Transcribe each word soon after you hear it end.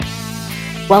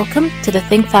Welcome to the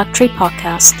Think Factory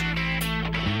podcast.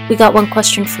 We got one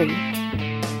question for you.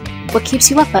 What keeps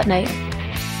you up at night?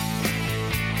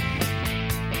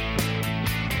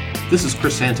 This is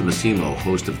Chris Santomassimo,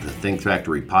 host of the Think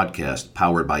Factory podcast,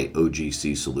 powered by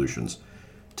OGC Solutions.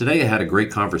 Today I had a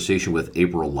great conversation with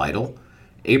April Lytle.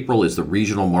 April is the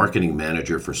regional marketing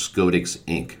manager for Scodix,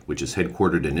 Inc., which is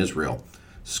headquartered in Israel.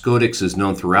 Scodix is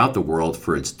known throughout the world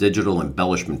for its digital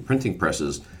embellishment printing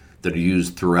presses that are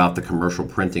used throughout the commercial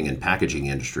printing and packaging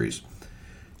industries.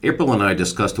 April and I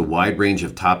discussed a wide range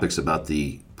of topics about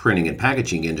the printing and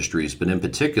packaging industries, but in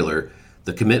particular,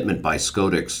 the commitment by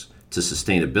Scodix to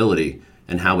sustainability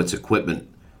and how its equipment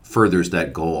furthers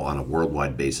that goal on a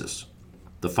worldwide basis.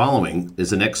 The following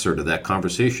is an excerpt of that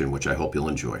conversation, which I hope you'll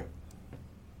enjoy.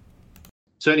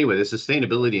 So anyway, the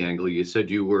sustainability angle, you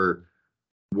said you were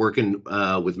working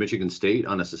with Michigan State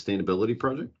on a sustainability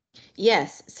project?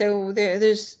 Yes. So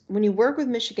there's when you work with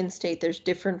Michigan State, there's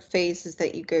different phases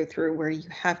that you go through where you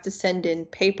have to send in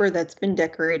paper that's been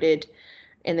decorated,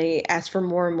 and they ask for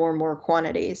more and more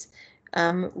quantities.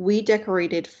 We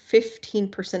decorated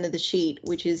 15% of the sheet,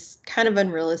 which is kind of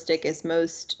unrealistic, as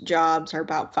most jobs are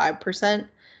about 5%.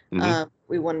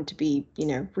 We wanted to be,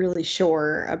 really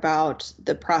sure about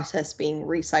the process being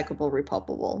recyclable,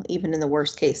 repulpable, even in the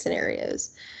worst case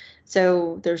scenarios.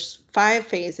 So there's 5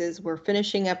 phases. We're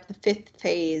finishing up the 5th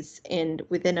phase, and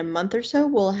within a month or so,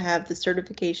 we'll have the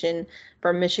certification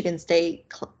from Michigan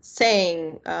State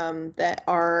saying that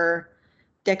our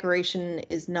decoration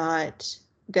is not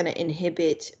going to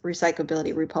inhibit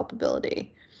recyclability, repulpability,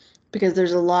 because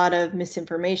there's a lot of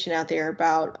misinformation out there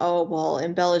about,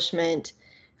 embellishment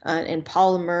and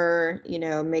polymer,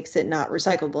 makes it not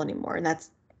recyclable anymore, and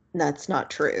that's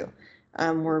not true.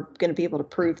 We're going to be able to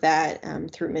prove that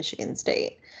through Michigan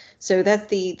State. So that's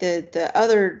the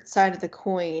other side of the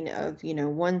coin of,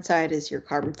 one side is your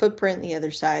carbon footprint, the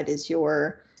other side is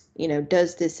your,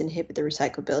 does this inhibit the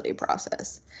recyclability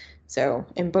process? So,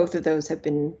 and both of those have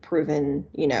been proven,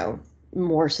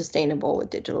 more sustainable with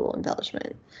digital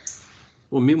embellishment.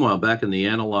 Well, meanwhile, back in the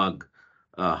analog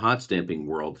hot stamping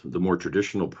world, the more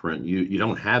traditional print, you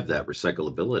don't have that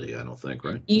recyclability, I don't think,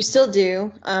 right? You still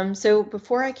do. So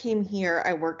before I came here,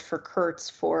 I worked for Kurtz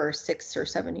for 6 or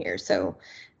 7 years. So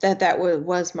that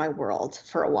was my world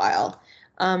for a while.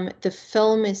 The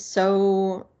film is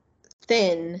so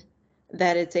thin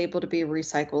that it's able to be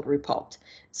recycled, repulped.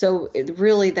 So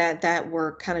really that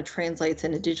work kind of translates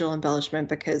into digital embellishment,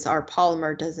 because our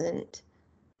polymer doesn't,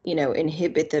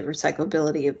 inhibit the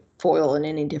recyclability of foil in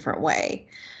any different way.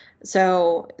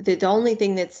 So the only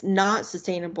thing that's not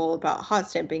sustainable about hot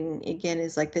stamping, again,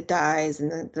 is like the dyes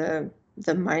and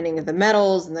the mining of the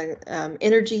metals and the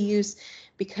energy use,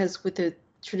 because with the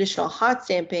traditional hot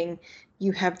stamping,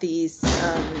 you have this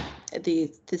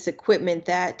equipment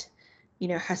that,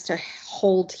 has to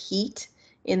hold heat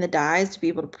in the dyes to be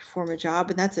able to perform a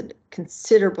job, and that's a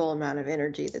considerable amount of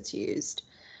energy that's used.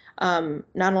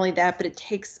 Not only that, but it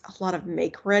takes a lot of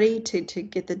make ready to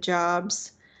get the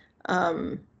jobs,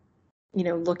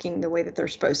 looking the way that they're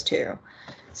supposed to.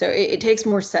 So it takes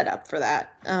more setup for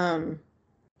that.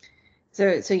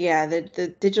 So yeah,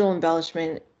 the digital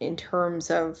embellishment in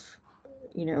terms of,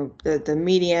 the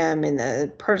medium and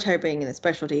the prototyping and the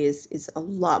specialty is a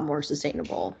lot more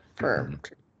sustainable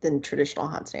than traditional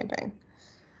hot stamping.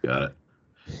 Got it.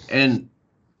 And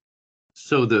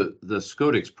so the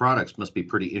Scodix products must be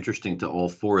pretty interesting to all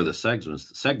 4 of the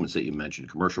segments that you mentioned: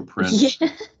 commercial print, yeah.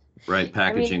 right?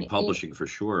 Packaging, publishing, for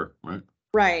sure, right?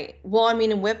 Right. Well,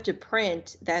 in web to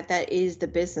print, that is the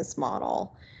business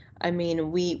model.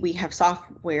 We have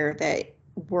software that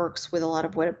works with a lot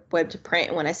of web to print.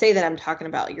 And when I say that, I'm talking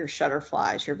about your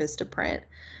Shutterflies, your Vistaprint.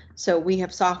 So we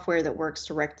have software that works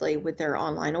directly with their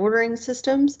online ordering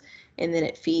systems, and then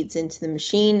it feeds into the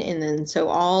machine. And then so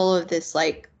all of this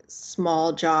like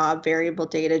small job, variable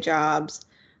data jobs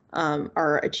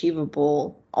are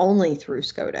achievable only through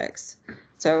Scodix.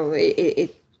 So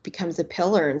it becomes a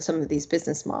pillar in some of these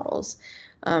business models.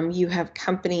 You have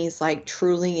companies like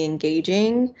Truly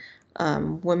Engaging,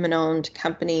 women-owned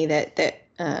company that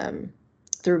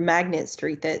through Magnet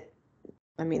Street, that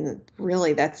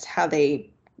really that's how they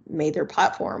made their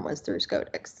platform, was through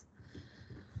Scodix.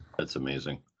 That's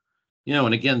amazing.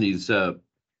 And again,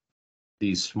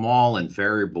 these small and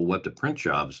variable web to print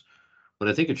jobs, what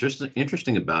I think is just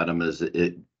interesting about them is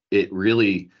it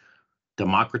really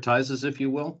democratizes, if you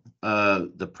will,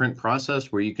 the print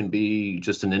process, where you can be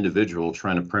just an individual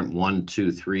trying to print 1,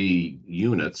 2, 3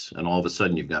 units, and all of a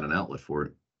sudden you've got an outlet for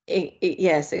it.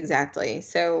 Yes, exactly.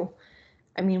 So,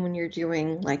 when you're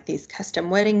doing like these custom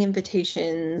wedding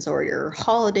invitations or your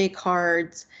holiday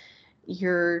cards,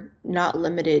 you're not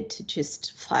limited to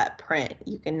just flat print.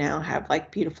 You can now have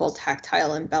like beautiful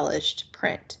tactile embellished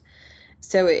print.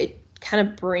 So it kind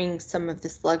of brings some of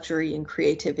this luxury and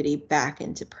creativity back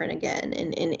into print again,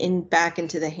 and back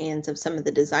into the hands of some of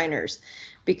the designers.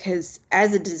 Because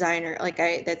as a designer,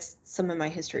 that's some of my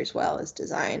history as well as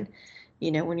design.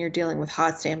 When you're dealing with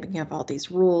hot stamping, you have all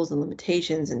these rules and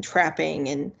limitations and trapping,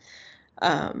 and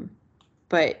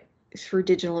but through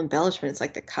digital embellishment, it's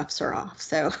like the cuffs are off.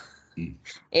 So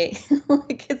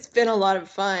it's been a lot of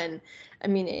fun. I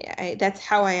mean, that's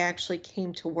how I actually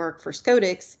came to work for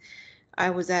Scodix. I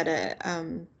was at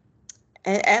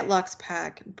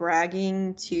LuxPack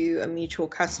bragging to a mutual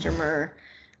customer,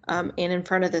 and in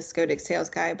front of the Scodix sales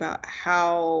guy about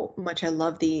how much I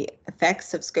love the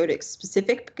effects of Scodix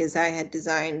specific, because I had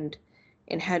designed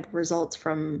and had results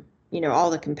from all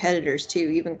the competitors too.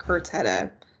 Even Kurtz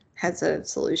has a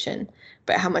solution,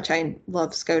 but how much I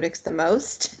love Scodix the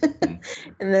most. And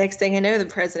the next thing I know, the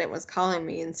president was calling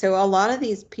me. And so a lot of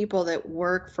these people that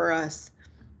work for us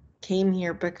came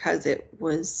here because it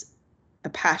was a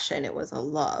passion, it was a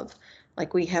love.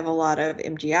 Like, we have a lot of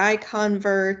MGI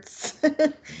converts.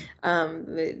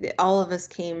 All of us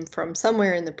came from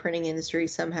somewhere in the printing industry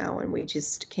somehow, and we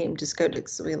just came to Scodix,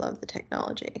 so we love the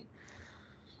technology.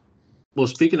 Well,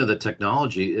 speaking of the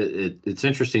technology, it's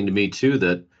interesting to me too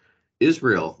that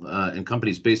Israel and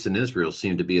companies based in Israel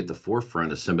seem to be at the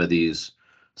forefront of some of these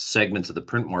segments of the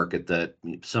print market that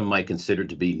some might consider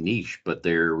to be niche, but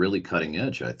they're really cutting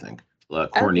edge, I think. Oh,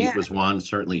 Kornit yeah. was one,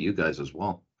 certainly you guys as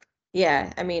well.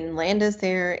 Yeah, I mean, Landa's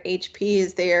there, HP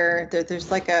is there. There's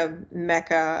like a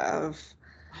mecca of,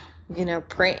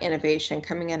 print innovation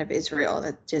coming out of Israel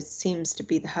that just seems to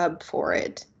be the hub for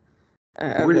it.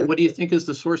 What do you think is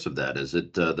the source of that? Is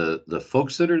it the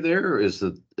folks that are there, or is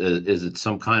it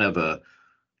some kind of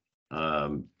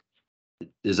um,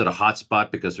 is it a hot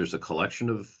spot because there's a collection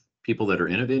of people that are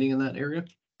innovating in that area?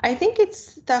 I think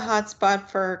it's the hotspot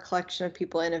for a collection of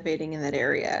people innovating in that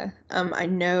area. I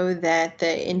know that the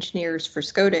engineers for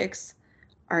Scodix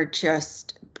are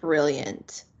just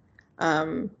brilliant.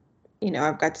 Um,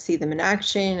 I've got to see them in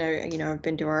action. I've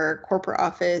been to our corporate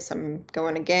office. I'm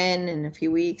going again in a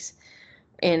few weeks.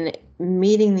 And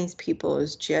meeting these people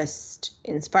is just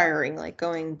inspiring, like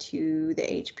going to the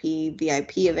HP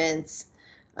VIP events,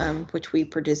 which we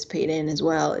participate in as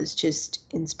well, is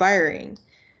just inspiring.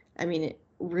 I mean,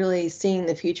 really seeing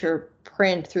the future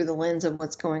print through the lens of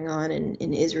what's going on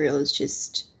in Israel is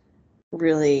just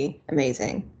really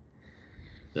amazing.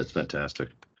 That's fantastic.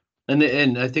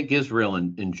 And I think Israel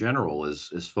in general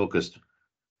is focused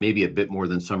maybe a bit more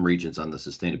than some regions on the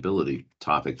sustainability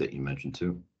topic that you mentioned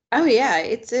too. Oh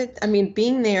yeah, I mean,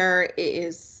 being there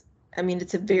is, I mean,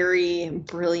 it's a very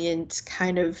brilliant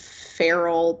kind of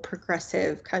feral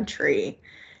progressive country.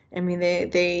 I mean,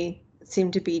 they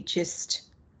seem to be just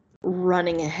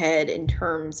running ahead in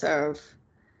terms of,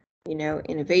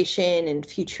 innovation and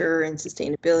future and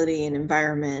sustainability and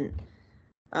environment.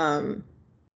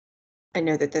 I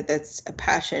know that's a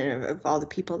passion of all the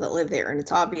people that live there, and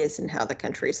it's obvious in how the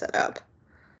country's set up.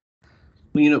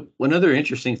 Well, one other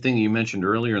interesting thing you mentioned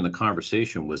earlier in the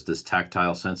conversation was this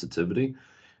tactile sensitivity.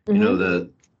 You know, Mm-hmm.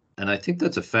 and I think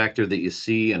that's a factor that you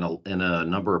see in a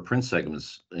number of print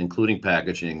segments, including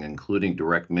packaging, including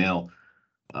direct mail.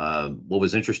 What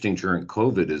was interesting during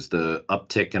COVID is the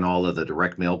uptick in all of the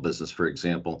direct mail business, for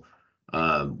example,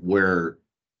 where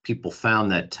people found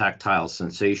that tactile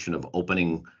sensation of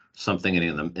opening something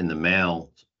in the mail,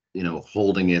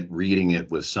 holding it, reading it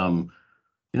was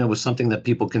something that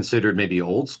people considered maybe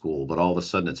old school, but all of a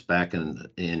sudden it's back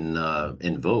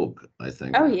in vogue, I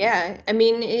think. Oh yeah, I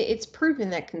mean, it's proven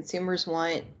that consumers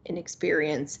want an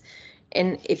experience.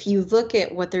 And if you look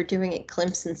at what they're doing at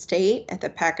Clemson State at the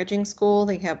packaging school,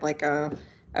 they have like a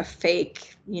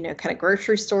fake, kind of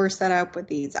grocery store set up with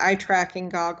these eye tracking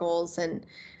goggles. And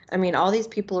I mean, all these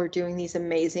people are doing these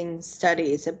amazing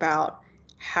studies about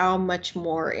how much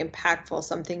more impactful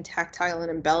something tactile and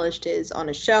embellished is on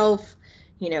a shelf,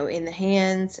 in the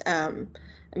hands. I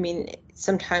mean,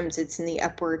 sometimes it's in the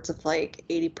upwards of like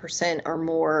 80% or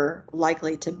more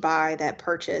likely to buy that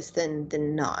purchase than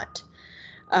not.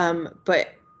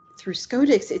 But through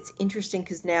Scodix, it's interesting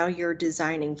because now you're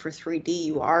designing for 3D.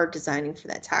 You are designing for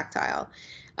that tactile.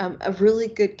 A really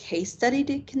good case study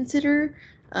to consider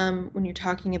when you're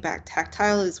talking about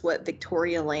tactile is what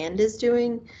Victoria Land is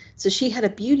doing. So she had a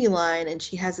beauty line, and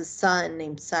she has a son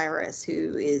named Cyrus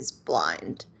who is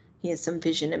blind. He has some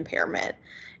vision impairment.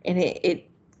 And it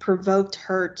provoked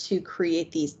her to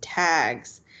create these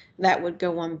tags that would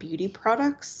go on beauty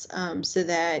products, so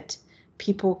that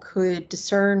people could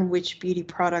discern which beauty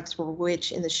products were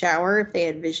which in the shower if they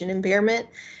had vision impairment.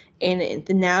 And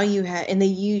now you have, and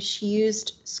she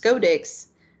used Scodix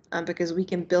because we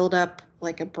can build up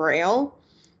like a braille,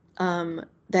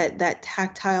 that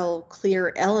tactile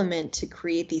clear element to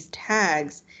create these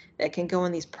tags that can go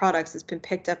in these products. It's been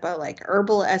picked up by like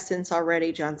Herbal Essence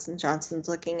already. Johnson Johnson's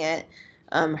looking at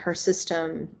her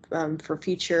system for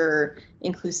future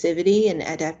inclusivity and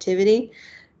adaptivity.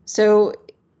 So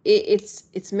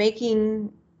it's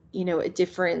making, a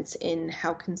difference in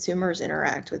how consumers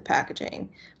interact with packaging,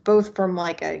 both from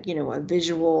like a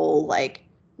visual like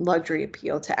luxury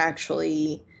appeal to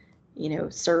actually,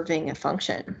 serving a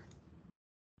function.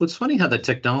 Well, it's funny how the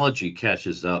technology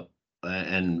catches up,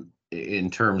 and in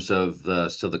terms of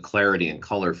the clarity and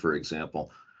color, for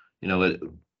example,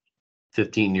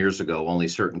 15 years ago, only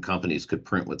certain companies could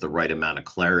print with the right amount of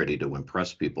clarity to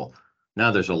impress people.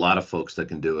 Now there's a lot of folks that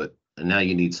can do it, and now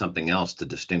you need something else to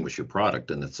distinguish your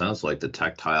product. And it sounds like the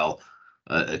tactile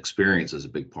experience is a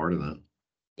big part of that.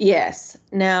 Yes.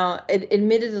 Now,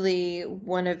 admittedly,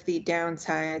 one of the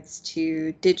downsides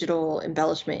to digital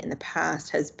embellishment in the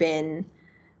past has been,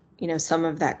 some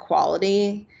of that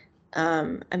quality.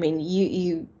 I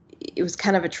mean, it was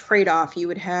kind of a trade-off. You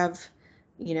would have,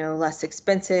 less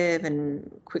expensive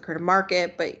and quicker to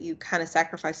market, but you kind of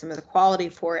sacrifice some of the quality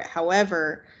for it.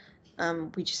 However,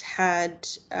 we just had,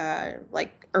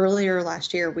 like earlier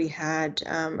last year, we had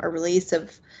a release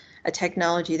of a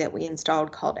technology that we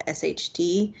installed called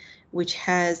SHD, which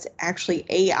has actually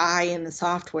AI in the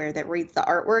software that reads the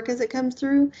artwork as it comes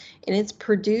through, and it's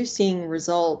producing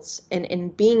results.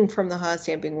 And being from the hot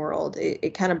stamping world,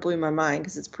 it kind of blew my mind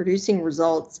because it's producing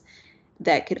results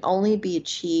that could only be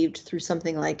achieved through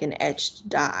something like an etched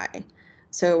die.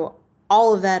 So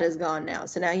all of that is gone now.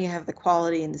 So now you have the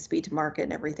quality and the speed to market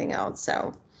and everything else.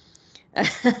 So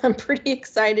I'm pretty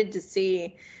excited to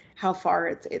see how far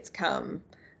it's come.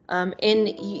 And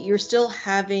you're still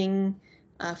having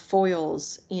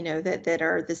foils, that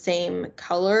are the same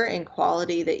color and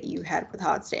quality that you had with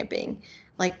hot stamping.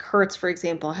 Like Kurtz, for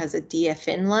example, has a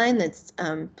DFN line that's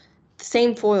the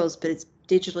same foils, but it's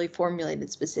digitally formulated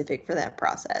specific for that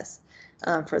process,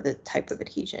 for the type of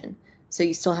adhesion. So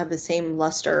you still have the same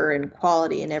luster and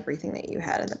quality and everything that you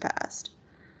had in the past.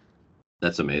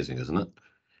 That's amazing, isn't it?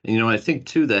 And I think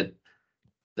too that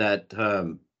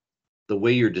the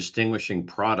way you're distinguishing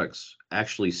products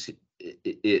actually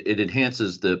it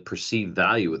enhances the perceived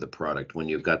value of the product when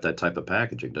you've got that type of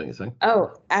packaging, don't you think?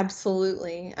 Oh,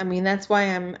 absolutely. I mean, that's why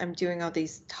I'm doing all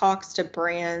these talks to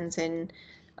brands and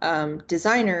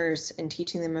designers and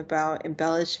teaching them about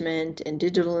embellishment and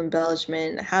digital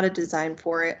embellishment, how to design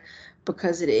for it,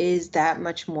 because it is that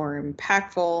much more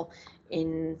impactful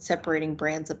in separating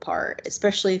brands apart,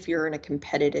 especially if you're in a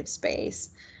competitive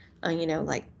space.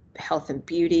 Like health and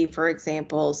beauty, for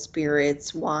example,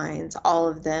 spirits, wines, all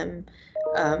of them.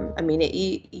 I mean,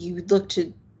 you look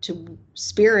to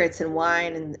spirits and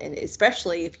wine, and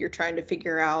especially if you're trying to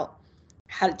figure out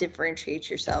how to differentiate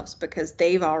yourselves, because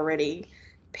they've already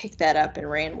picked that up and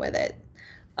ran with it.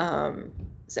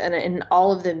 And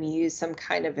all of them use some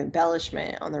kind of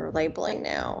embellishment on their labeling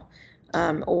now,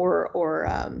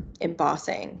 or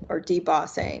embossing or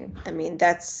debossing. I mean,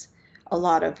 that's a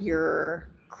lot of your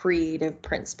creative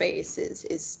print space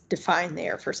is defined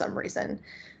there for some reason.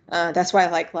 That's why I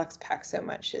like Lux Pack so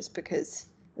much, is because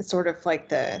it's sort of like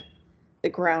the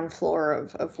ground floor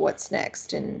of what's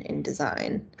next in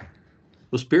design.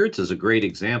 Well, spirits is a great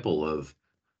example of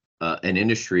an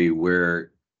industry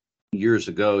where years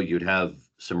ago you'd have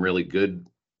some really good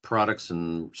products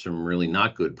and some really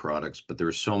not good products, but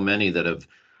there's so many that have,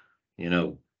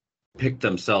 picked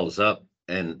themselves up,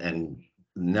 and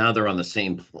now they're on the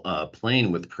same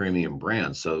plane with premium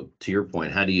brands. So to your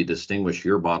point, how do you distinguish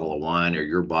your bottle of wine or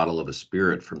your bottle of a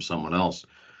spirit from someone else?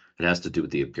 It has to do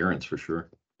with the appearance for sure.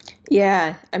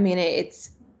 Yeah, I mean, it's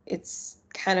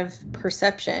kind of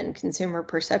perception, consumer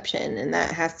perception, and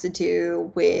that has to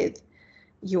do with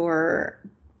your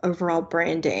overall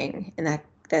branding, and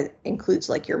that includes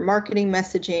like your marketing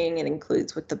messaging. It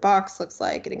includes what the box looks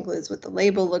like. It includes what the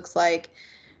label looks like,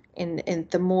 and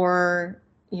the more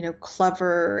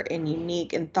clever and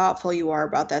unique and thoughtful you are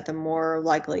about that, the more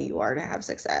likely you are to have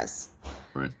success.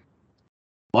 Right.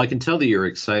 Well, I can tell that you're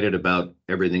excited about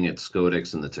everything at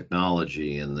Scodix and the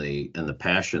technology and the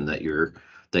passion that your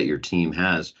team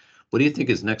has. What do you think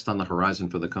is next on the horizon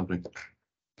for the company?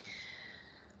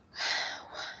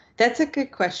 That's a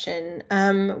good question.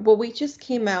 Well, we just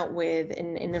came out with,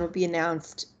 and it'll be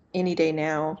announced any day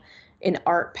now, an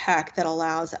art pack that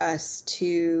allows us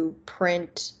to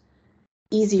print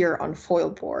easier on foil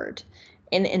board.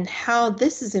 And how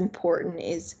this is important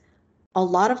is a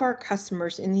lot of our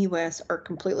customers in the US are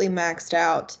completely maxed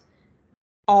out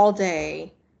all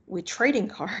day with trading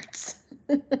cards.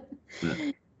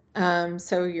 Yeah.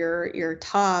 So your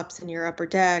Tops and your Upper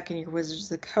Deck and your Wizards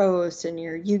of the Coast and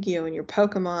your Yu-Gi-Oh and your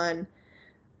Pokemon.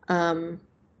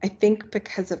 I think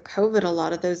because of COVID, a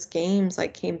lot of those games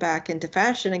like came back into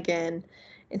fashion again.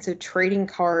 And so trading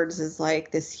cards is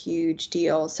like this huge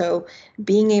deal. So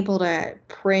being able to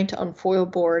print on foil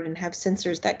board and have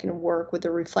sensors that can work with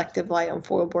the reflective light on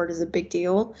foil board is a big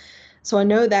deal. So I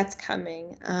know that's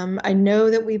coming. I know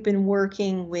that we've been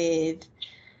working with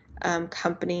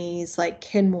companies like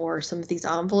Kenmore, some of these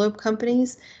envelope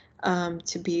companies,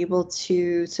 to be able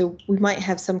to, so we might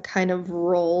have some kind of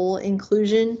roll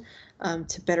inclusion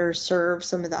to better serve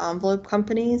some of the envelope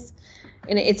companies.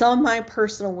 And it's on my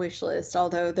personal wish list,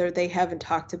 although they haven't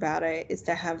talked about it, is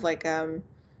to have like a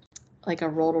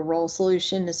roll-to-roll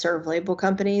solution to serve label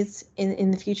companies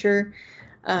in the future.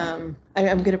 I'm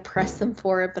going to press them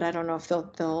for it, but I don't know if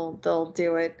they'll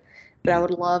do it. But I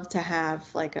would love to have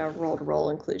like a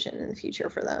roll-to-roll inclusion in the future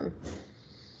for them.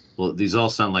 Well, these all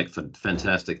sound like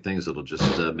fantastic things that'll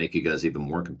just make you guys even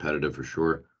more competitive for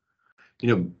sure.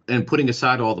 And putting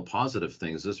aside all the positive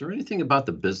things, is there anything about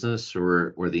the business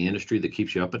or the industry that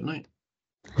keeps you up at night?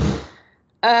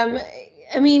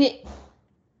 I mean,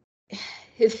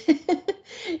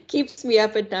 it keeps me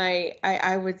up at night.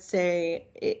 I would say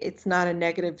it's not a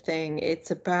negative thing. It's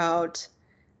about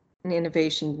an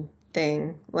innovation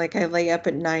thing. Like I lay up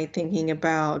at night thinking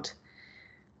about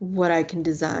what I can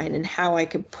design and how I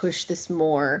could push this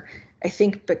more. I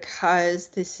think because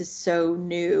this is so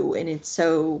new and it's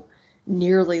so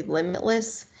nearly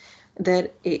limitless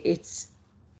that it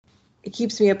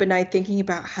keeps me up at night thinking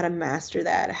about how to master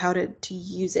that, how to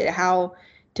use it, how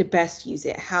to best use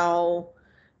it, how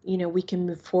we can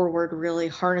move forward really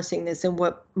harnessing this and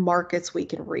what markets we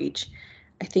can reach.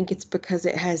 I think it's because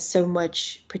it has so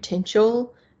much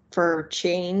potential for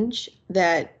change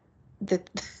that it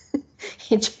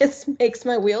just makes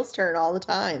my wheels turn all the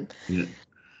time. Yeah.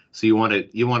 So you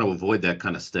want to avoid that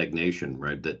kind of stagnation,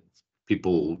 right? That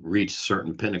people reach a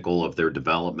certain pinnacle of their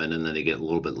development and then they get a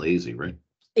little bit lazy, right?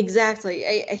 Exactly.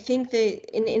 I think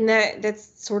that in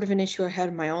that's sort of an issue I had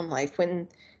in my own life. When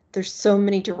there's so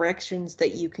many directions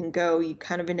that you can go, you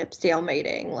kind of end up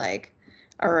stalemating. Like,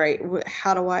 all right,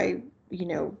 how do I,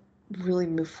 really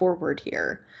move forward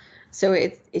here? So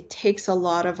it takes a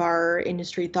lot of our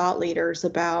industry thought leaders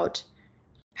about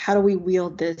how do we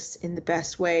wield this in the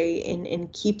best way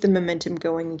and keep the momentum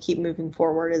going and keep moving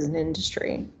forward as an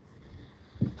industry.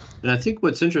 And I think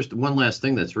what's interesting, one last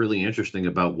thing that's really interesting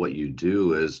about what you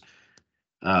do is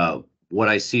what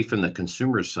I see from the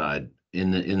consumer side,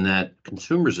 in that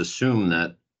consumers assume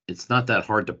that it's not that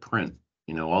hard to print.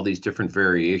 All these different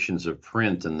variations of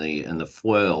print and the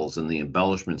foils and the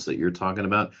embellishments that you're talking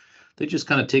about, they just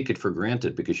kind of take it for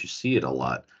granted because you see it a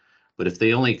lot. But if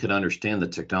they only could understand the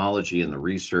technology and the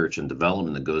research and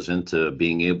development that goes into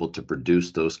being able to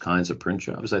produce those kinds of print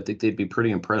jobs, I think they'd be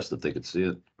pretty impressed if they could see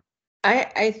it.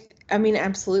 I mean,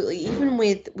 absolutely. Even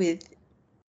with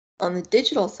on the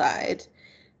digital side,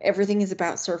 everything is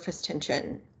about surface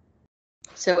tension.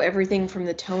 So everything from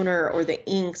the toner or the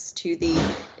inks to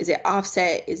is it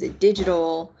offset? Is it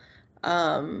digital?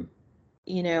 What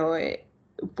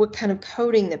kind of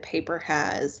coating the paper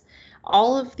has?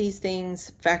 All of these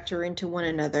things factor into one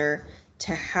another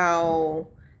to how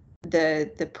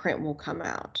the print will come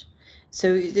out.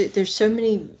 So there's so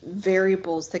many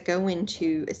variables that go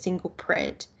into a single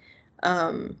print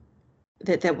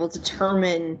that will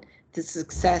determine the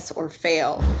success or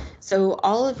fail. So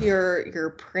all of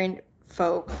your print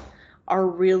folk are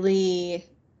really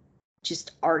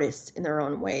just artists in their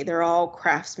own way. They're all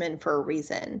craftsmen for a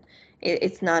reason.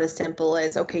 It's not as simple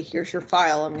as, okay, here's your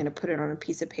file, I'm going to put it on a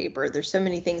piece of paper. There's so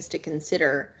many things to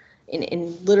consider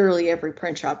in literally every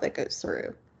print shop that goes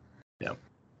through. Yeah.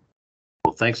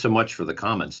 Well, thanks so much for the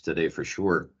comments today, for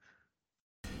sure.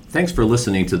 Thanks for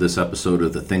listening to this episode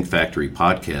of the Think Factory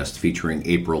podcast featuring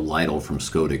April Lytle from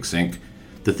Scodix Inc.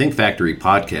 The Think Factory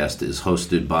podcast is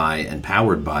hosted by and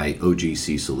powered by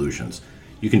OGC Solutions.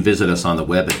 You can visit us on the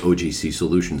web at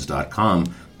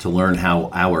ogcsolutions.com to learn how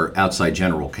our outside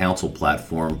general counsel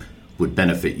platform would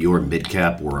benefit your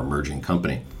mid-cap or emerging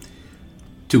company.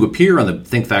 To appear on the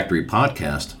Think Factory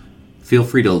podcast, feel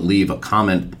free to leave a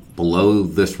comment below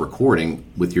this recording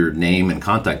with your name and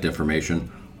contact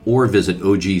information, or visit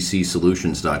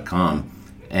ogcsolutions.com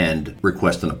and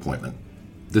request an appointment.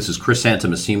 This is Chris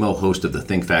Santomassimo, host of the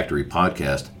Think Factory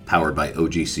podcast, powered by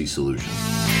OGC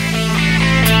Solutions.